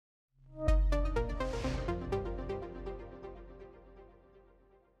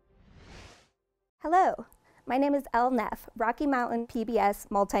Hello, my name is Elle Neff, Rocky Mountain PBS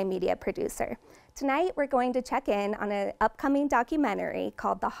multimedia producer. Tonight we're going to check in on an upcoming documentary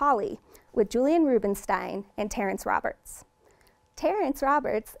called The Holly with Julian Rubinstein and Terrance Roberts. Terrance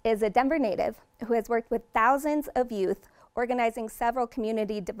Roberts is a Denver native who has worked with thousands of youth organizing several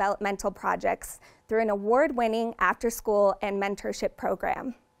community developmental projects through an award-winning after-school and mentorship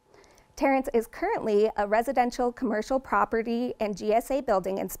program. Terrance is currently a residential commercial property and GSA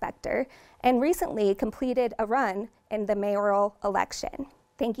building inspector and recently completed a run in the mayoral election.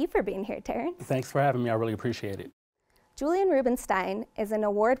 Thank you for being here, Terrance. Thanks for having me. I really appreciate it. Julian Rubinstein is an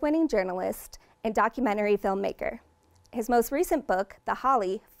award-winning journalist and documentary filmmaker. His most recent book, The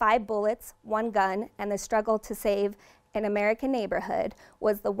Holly, 5 Bullets, 1 Gun, and the Struggle to Save an American Neighborhood,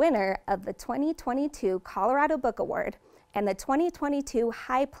 was the winner of the 2022 Colorado Book Award and the 2022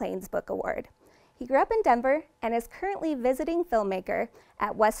 High Plains Book Award. He grew up in Denver and is currently visiting filmmaker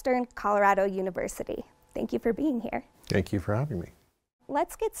at Western Colorado University. Thank you for being here. Thank you for having me.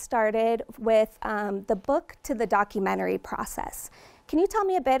 Let's get started with the book to the documentary process. Can you tell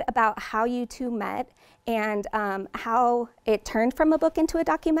me a bit about how you two met and how it turned from a book into a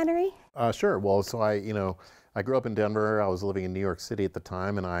documentary? Sure. Well, so I grew up in Denver. I was living in New York City at the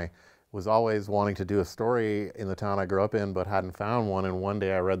time, and I was always wanting to do a story in the town I grew up in, but hadn't found one. And one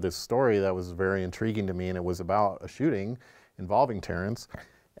day I read this story that was very intriguing to me, and it was about a shooting involving Terrance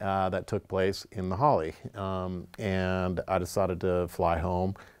that took place in the Holly. And I decided to fly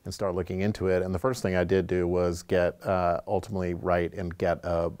home and start looking into it. And the first thing I did do was ultimately write and get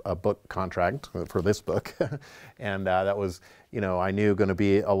a book contract for this book. And that was, I knew going to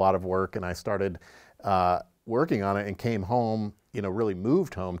be a lot of work, and I started working on it and came home, really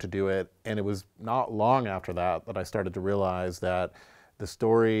moved home to do it. And it was not long after that I started to realize that the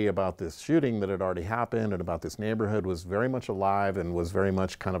story about this shooting that had already happened and about this neighborhood was very much alive and was very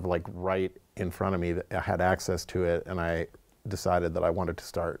much kind of like right in front of me. That I had access to it, and I decided that I wanted to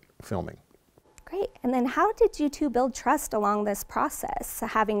start filming. Great. And then how did you two build trust along this process,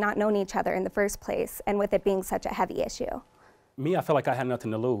 having not known each other in the first place and with it being such a heavy issue? Me, I felt like I had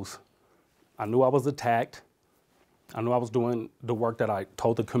nothing to lose. I knew I was attacked. I knew I was doing the work that I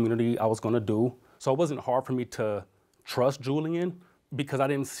told the community I was going to do. So it wasn't hard for me to trust Julian because I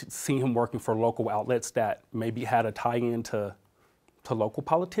didn't see him working for local outlets that maybe had a tie-in to local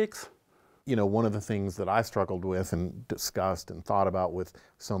politics. One of the things that I struggled with and discussed and thought about with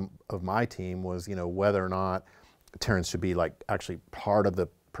some of my team was, whether or not Terrance should be actually part of the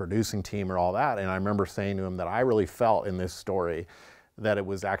producing team or all that. And I remember saying to him that I really felt in this story that it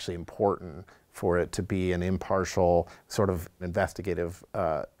was actually important for it to be an impartial sort of investigative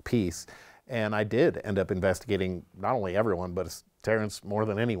piece. And I did end up investigating not only everyone, but Terrance more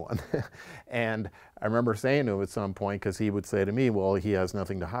than anyone. And I remember saying to him at some point, because he would say to me, well, he has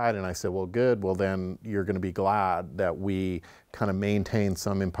nothing to hide. And I said, well, good. Well, then you're going to be glad that we kind of maintain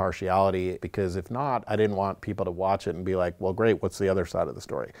some impartiality, because if not, I didn't want people to watch it and be like, well, great, what's the other side of the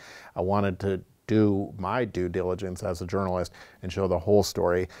story? I wanted to do my due diligence as a journalist and show the whole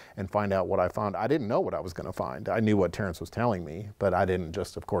story and find out what I found. I didn't know what I was going to find. I knew what Terrance was telling me, but I didn't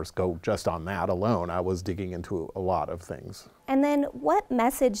just, of course, go just on that alone. I was digging into a lot of things. And then what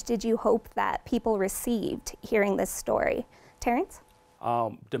message did you hope that people received hearing this story? Terrance?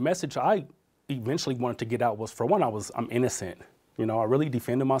 The message I eventually wanted to get out was, for one, I'm innocent. I really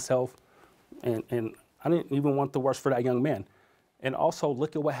defended myself, and I didn't even want the worst for that young man. And also,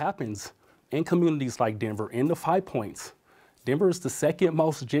 look at what happens in communities like Denver, in the 5 Points. Denver is the second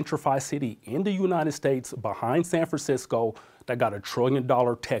most gentrified city in the United States, behind San Francisco, that got $1 trillion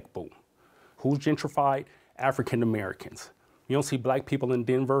tech boom. Who's gentrified? African Americans. You don't see black people in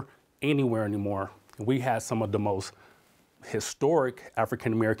Denver anywhere anymore. We had some of the most historic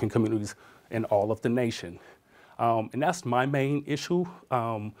African American communities in all of the nation. And that's my main issue,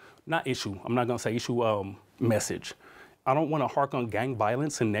 I'm not gonna say issue, message. I don't wanna hark on gang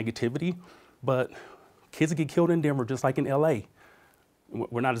violence and negativity, but kids get killed in Denver just like in LA.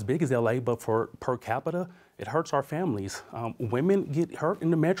 We're not as big as LA, but for per capita, it hurts our families. Women get hurt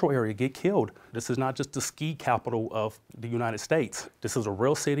in the metro area, get killed. This is not just the ski capital of the United States. This is a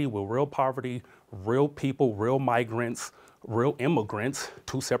real city with real poverty, real people, real migrants, real immigrants,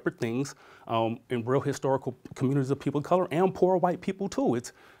 2 separate things, and real historical communities of people of color and poor white people too.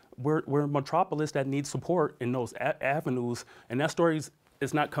 We're a metropolis that needs support in those avenues, and that story's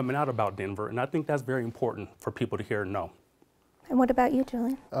not coming out about Denver, and I think that's very important for people to hear and know. And what about you,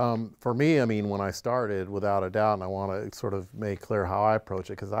 Julian? For me, when I started, without a doubt, and I want to sort of make clear how I approach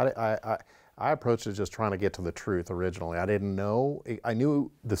it, because I approached it just trying to get to the truth originally. I didn't know, I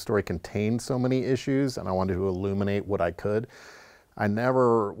knew the story contained so many issues, and I wanted to illuminate what I could. I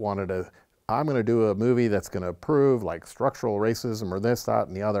never wanted to I'm going to do a movie that's going to prove like structural racism or this, that,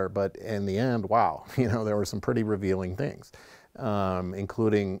 and the other. But in the end, wow, there were some pretty revealing things,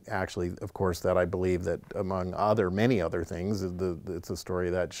 including actually, of course, that I believe that among many other things, it's a story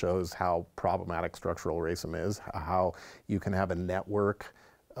that shows how problematic structural racism is, how you can have a network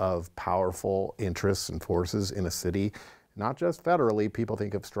of powerful interests and forces in a city, not just federally. People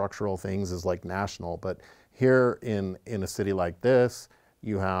think of structural things as like national, but here in a city like this,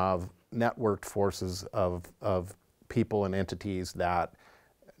 you have networked forces of people and entities that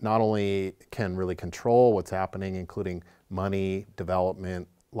not only can really control what's happening, including money, development,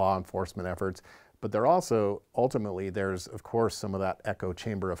 law enforcement efforts, but they're also, ultimately, there's of course some of that echo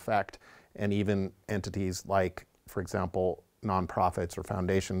chamber effect, and even entities like, for example, nonprofits or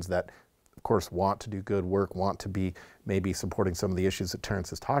foundations that of course want to do good work, want to be maybe supporting some of the issues that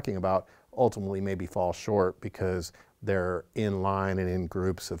Terrance is talking about, ultimately maybe fall short because they're in line and in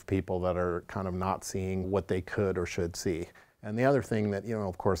groups of people that are kind of not seeing what they could or should see. And the other thing that,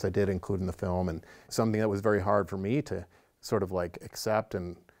 of course, I did include in the film, and something that was very hard for me to sort of like accept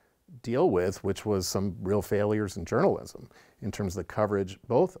and deal with, which was some real failures in journalism in terms of the coverage,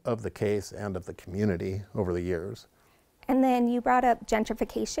 both of the case and of the community over the years. And then you brought up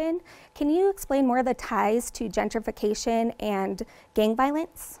gentrification. Can you explain more of the ties to gentrification and gang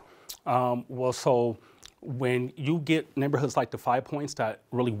violence? So when you get neighborhoods like the 5 Points that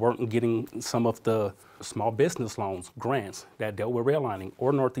really weren't getting some of the small business loans, grants that dealt with redlining,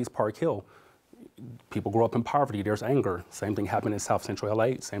 or Northeast Park Hill, people grow up in poverty, there's anger. Same thing happened in South Central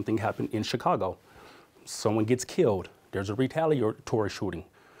LA, same thing happened in Chicago. Someone gets killed, there's a retaliatory shooting.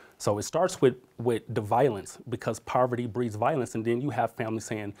 So it starts with the violence, because poverty breeds violence, and then you have families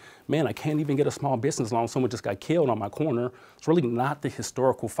saying, man, I can't even get a small business loan, someone just got killed on my corner. It's really not the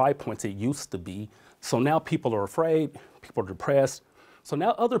historical 5 Points it used to be. So now people are afraid, people are depressed. So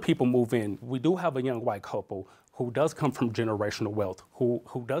now other people move in. We do have a young white couple who does come from generational wealth, who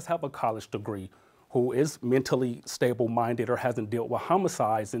does have a college degree, who is mentally stable-minded or hasn't dealt with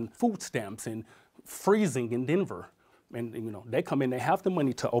homicides and food stamps and freezing in Denver. And they come in, they have the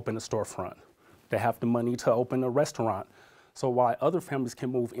money to open a storefront. They have the money to open a restaurant. So while other families can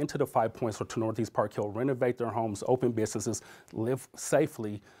move into the 5 Points or to Northeast Park Hill, renovate their homes, open businesses, live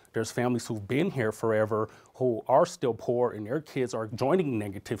safely, there's families who've been here forever who are still poor, and their kids are joining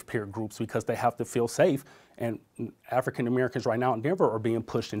negative peer groups because they have to feel safe. And African Americans right now in Denver are being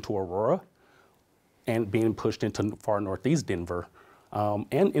pushed into Aurora and being pushed into far northeast Denver and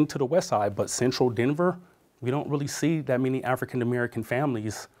into the west side. But central Denver, we don't really see that many African American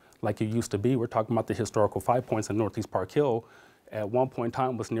families like it used to be. We're talking about the historical 5 Points in Northeast Park Hill. At one point in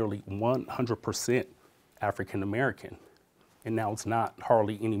time was nearly 100% African American. And now it's not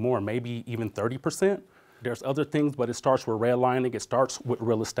hardly anymore, maybe even 30%. There's other things, but it starts with redlining. It starts with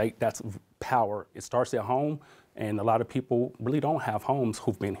real estate. That's power. It starts at home, and a lot of people really don't have homes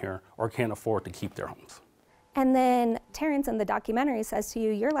who've been here or can't afford to keep their homes. And then Terrance in the documentary says to you,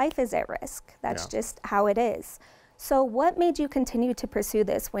 your life is at risk. That's just how it is. So what made you continue to pursue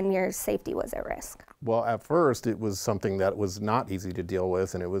this when your safety was at risk? Well, at first it was something that was not easy to deal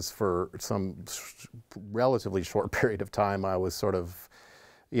with, and it was for some relatively short period of time. I was sort of,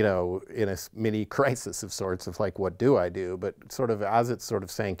 in a mini crisis of sorts of like, what do I do? But sort of as it sort of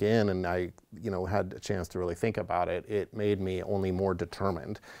sank in and I, had a chance to really think about it, it made me only more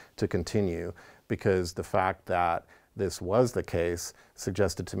determined to continue, because the fact that this was the case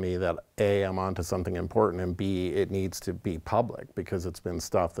suggested to me that A, I'm onto something important, and B, it needs to be public, because it's been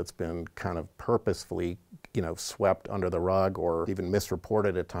stuff that's been kind of purposefully, swept under the rug or even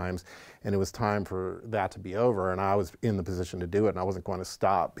misreported at times. And it was time for that to be over, and I was in the position to do it, and I wasn't going to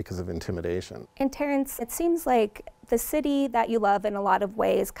stop because of intimidation. And Terrance, it seems like the city that you love in a lot of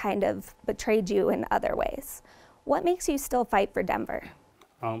ways kind of betrayed you in other ways. What makes you still fight for Denver?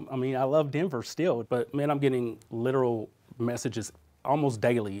 I love Denver still, but man, I'm getting literal messages almost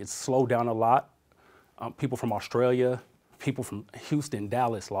daily. It's slowed down a lot. People from Australia, people from Houston,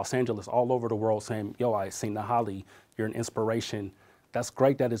 Dallas, Los Angeles, all over the world saying, yo, I seen the Holly, you're an inspiration. That's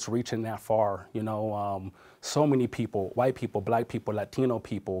great that it's reaching that far. So many people, white people, black people, Latino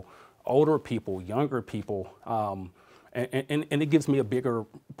people, older people, younger people, and it gives me a bigger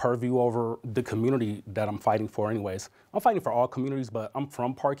purview over the community that I'm fighting for anyways. I'm fighting for all communities, but I'm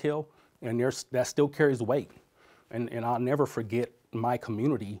from Park Hill, and that still carries weight. And I'll never forget my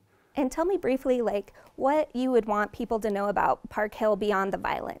community. And tell me briefly, what you would want people to know about Park Hill beyond the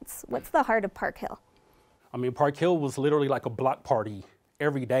violence. What's the heart of Park Hill? Park Hill was literally like a block party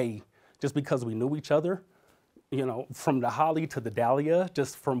every day, just because we knew each other. From the Holly to the Dahlia,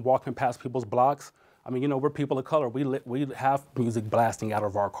 just from walking past people's blocks. I mean, you know, we're people of color. We have music blasting out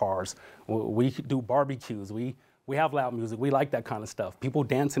of our cars. We do barbecues. We have loud music. We like that kind of stuff. People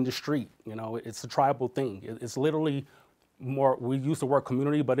dance in the street. You know, it's a tribal thing. It's literally more, we use the word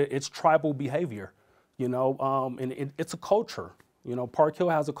community, but it's tribal behavior, you know, and it's a culture. You know, Park Hill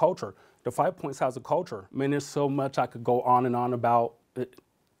has a culture. The Five Points has a culture. I mean, there's so much I could go on and on about.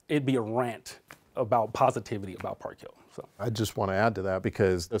 It'd be a rant about positivity about Park Hill. So I just want to add to that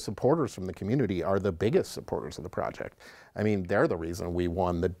because the supporters from the community are the biggest supporters of the project. I mean, they're the reason we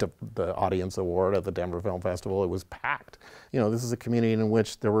won the audience award at the Denver Film Festival. It was packed. You know, this is a community in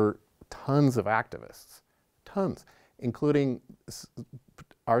which there were tons of activists, tons, including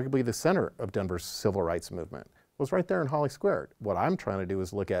arguably the center of Denver's civil rights movement was right there in Holly Square. What I'm trying to do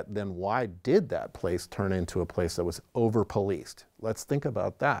is look at then why did that place turn into a place that was over-policed? Let's think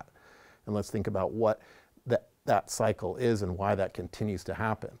about that. And let's think about what that cycle is and why that continues to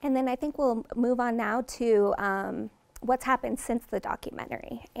happen. And then I think we'll move on now to what's happened since the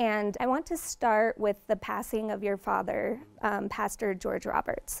documentary. And I want to start with the passing of your father, Pastor George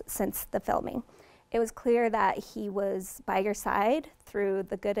Roberts, since the filming. It was clear that he was by your side through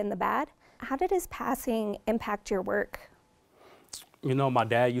the good and the bad. How did his passing impact your work? You know, my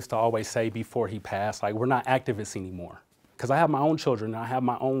dad used to always say before he passed, like, we're not activists anymore. Because I have my own children, and I have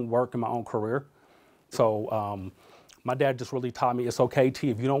my own work and my own career. So my dad just really taught me it's okay,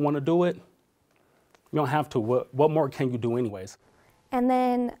 T, if you don't want to do it, you don't have to. What more can you do anyways? And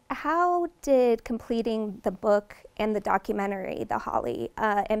then how did completing the book and the documentary, The Holly,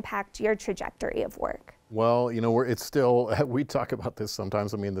 impact your trajectory of work? Well, you know, it's still, we talk about this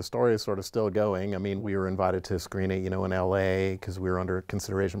sometimes. I mean, the story is sort of still going. I mean, we were invited to screen it, you know, in LA because we were under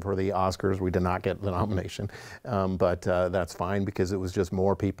consideration for the Oscars. We did not get the nomination, but that's fine because it was just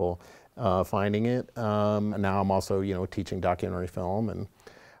more people finding it. And now I'm also, you know, teaching documentary film, and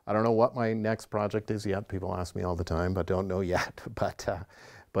I don't know what my next project is yet. People ask me all the time, but don't know yet.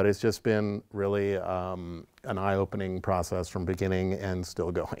 But it's just been really an eye-opening process from beginning and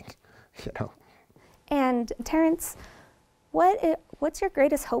still going, you know. And Terrance, what's your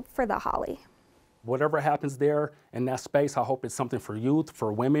greatest hope for the Holly? Whatever happens there in that space, I hope it's something for youth,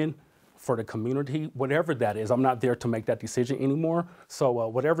 for women, for the community, whatever that is. I'm not there to make that decision anymore. So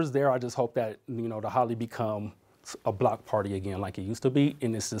whatever's there, I just hope that, you know, the Holly become a block party again like it used to be,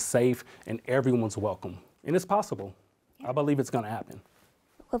 and it's just safe and everyone's welcome. And it's possible. Yeah. I believe it's going to happen.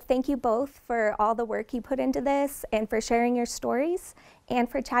 Well, thank you both for all the work you put into this and for sharing your stories and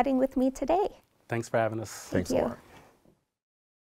for chatting with me today. Thanks for having us. Thanks a lot.